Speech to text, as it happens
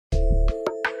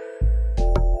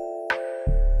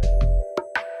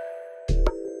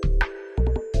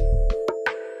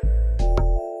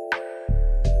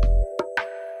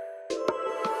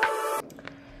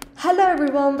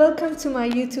everyone, welcome to my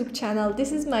YouTube channel.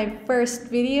 This is my first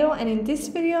video, and in this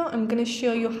video I'm gonna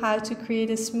show you how to create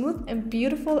a smooth and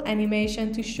beautiful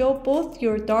animation to show both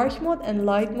your dark mode and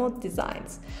light mode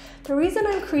designs. The reason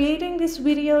I'm creating this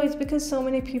video is because so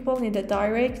many people in the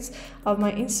directs of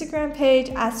my Instagram page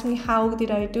asked me how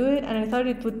did I do it, and I thought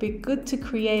it would be good to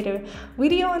create a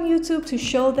video on YouTube to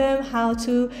show them how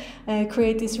to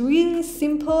create these really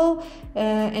simple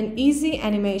and easy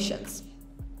animations.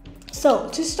 So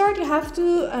to start, you have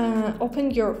to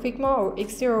open your Figma or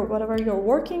Xd or whatever you're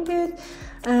working with.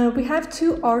 We have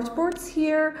two artboards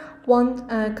here. One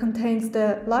contains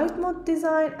the light mode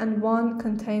design and one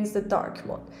contains the dark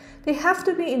mode. They have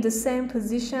to be in the same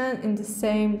position, in the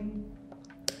same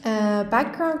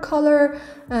background color,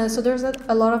 so there's not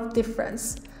a lot of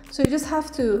difference. So you just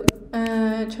have to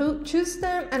choose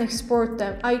them and export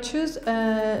them. I choose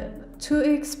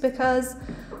 2x because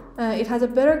it has a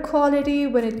better quality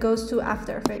when it goes to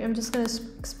After Effects. I'm just going to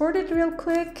export it real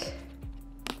quick.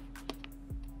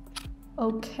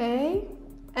 Okay,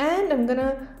 and I'm going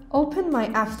to open my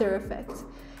After Effects.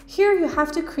 Here you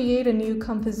have to create a new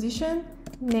composition,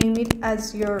 name it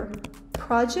as your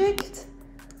project,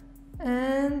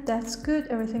 and that's good,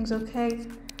 everything's okay.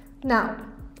 Now,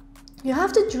 you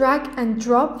have to drag and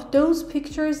drop those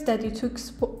pictures that you took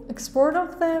export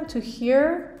of them to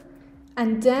here,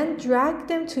 and then drag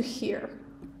them to here.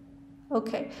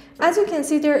 Okay, as you can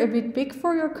see, they're a bit big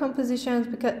for your compositions,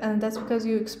 and that's because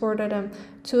you exported them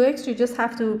 2x. You just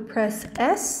have to press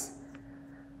S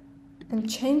and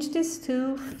change this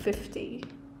to 50.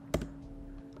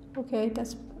 Okay,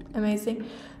 that's amazing.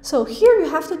 So here you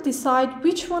have to decide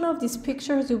which one of these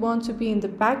pictures you want to be in the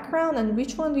background and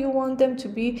which one do you want them to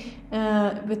be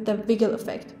with the wiggle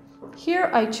effect.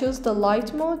 Here I choose the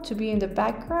light mode to be in the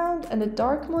background and the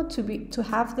dark mode to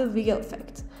have the wiggle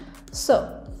effect.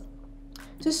 So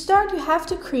to start, you have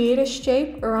to create a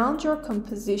shape around your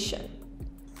composition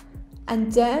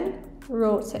and then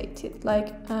rotate it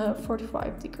like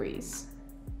 45 degrees.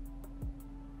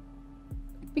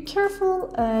 Be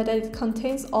careful that it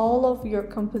contains all of your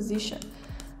composition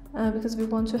because we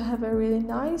want to have a really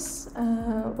nice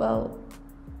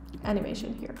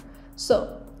animation here.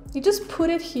 So you just put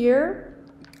it here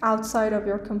outside of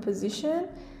your composition,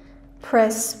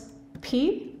 press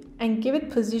P and give it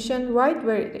position right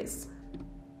where it is.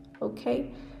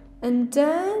 Okay, and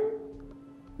then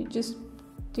you just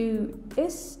do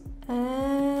this,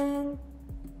 and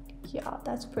yeah,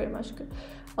 that's pretty much good.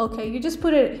 Okay, you just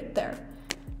put it there.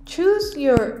 Choose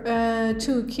your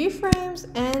two keyframes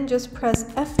and just press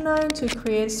F9 to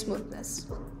create smoothness.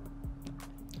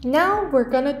 Now we're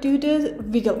gonna do the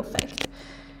wiggle effect.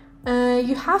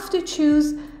 You have to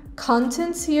choose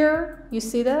contents here, you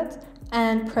see that,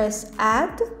 and press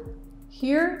add.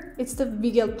 Here it's the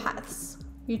wiggle paths.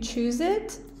 You choose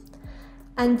it,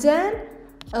 and then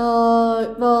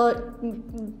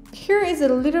here is a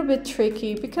little bit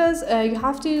tricky because you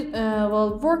have to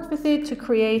work with it to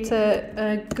create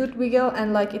a good wiggle,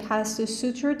 and like it has to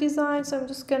suit your design. So I'm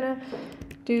just gonna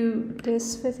do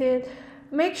this with it.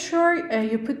 Make sure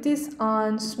you put this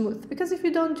on smooth, because if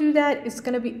you don't do that, it's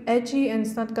gonna be edgy and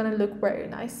it's not gonna look very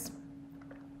nice.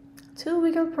 2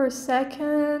 wiggle per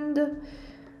second.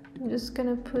 I'm just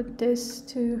gonna put this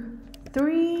to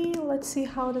 3. Let's see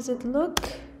how does it look.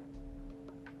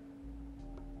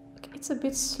 Okay, it's a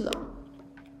bit slow.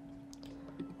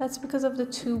 That's because of the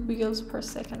 2 wiggles per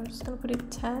second. I'm just gonna put it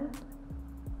 10.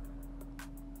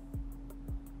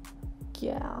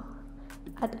 Yeah.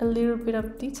 Add a little bit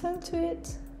of detail to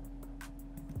it.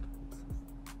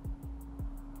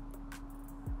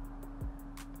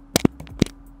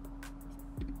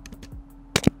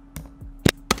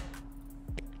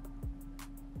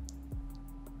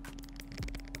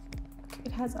 Okay,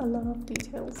 it has a lot of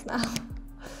details now.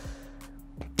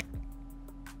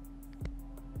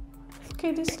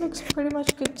 Okay, this looks pretty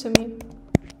much good to me.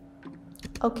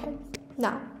 Okay,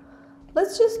 now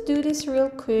let's just do this real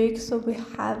quick so we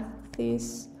have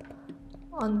this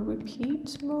on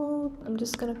repeat mode. I'm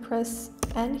just gonna press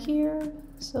N here,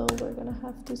 so we're gonna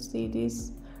have to see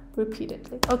this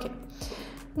repeatedly. Okay,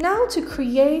 now to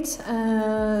create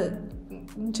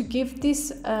to give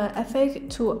this effect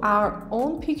to our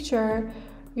own picture,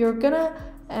 you're gonna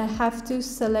have to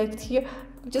select here.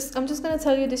 I'm just gonna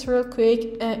tell you this real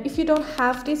quick. If you don't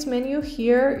have this menu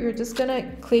here, you're just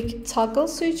gonna click toggle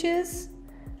switches.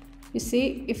 You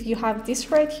see, if you have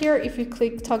this right here, if you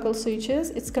click toggle switches,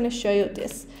 it's gonna show you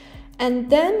this. And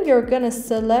then you're gonna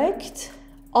select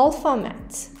alpha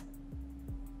matte.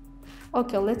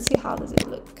 Okay, let's see how does it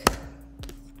look.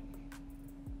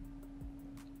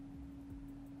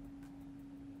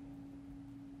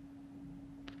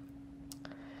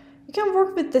 You can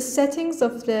work with the settings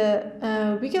of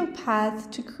the wiggle path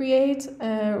to create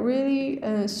a really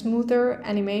smoother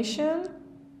animation.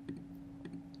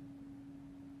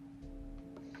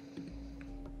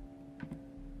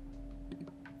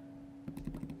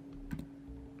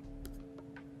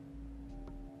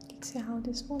 Let's see how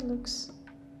this one looks.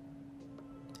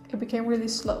 It became really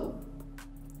slow.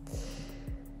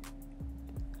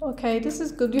 Okay, this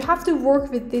is good. You have to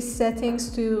work with these settings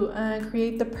to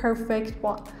create the perfect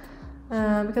one.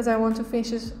 Because I want to finish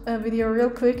this video real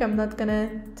quick, I'm not gonna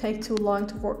take too long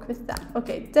to work with that.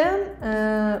 Okay, then,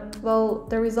 well,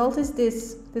 the result is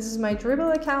this. This is my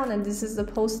Dribbble account, and this is the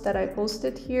post that I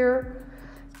posted here.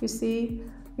 You see,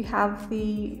 we have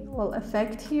the, well,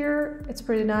 effect here. It's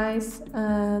pretty nice.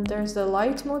 There's the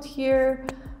light mode here.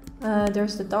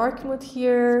 There's the dark mode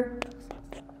here.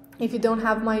 If you don't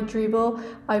have my Dribbble,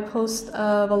 I post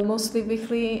well, mostly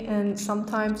weekly and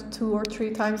sometimes 2 or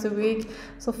 3 times a week.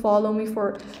 So follow me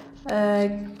for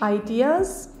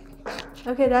ideas.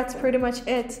 Okay, that's pretty much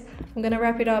it. I'm gonna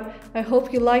wrap it up. I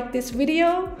hope you liked this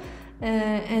video.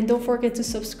 And don't forget to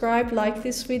subscribe, like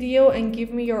this video, and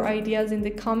give me your ideas in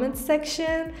the comments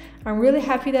section. I'm really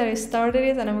happy that I started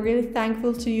it, and I'm really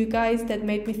thankful to you guys that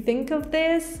made me think of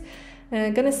this.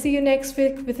 Gonna see you next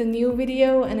week with a new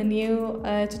video and a new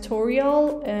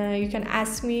tutorial. You can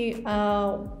ask me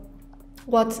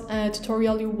what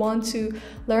tutorial you want to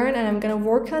learn, and I'm gonna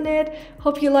work on it.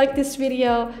 Hope you like this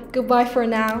video. Goodbye for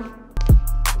now.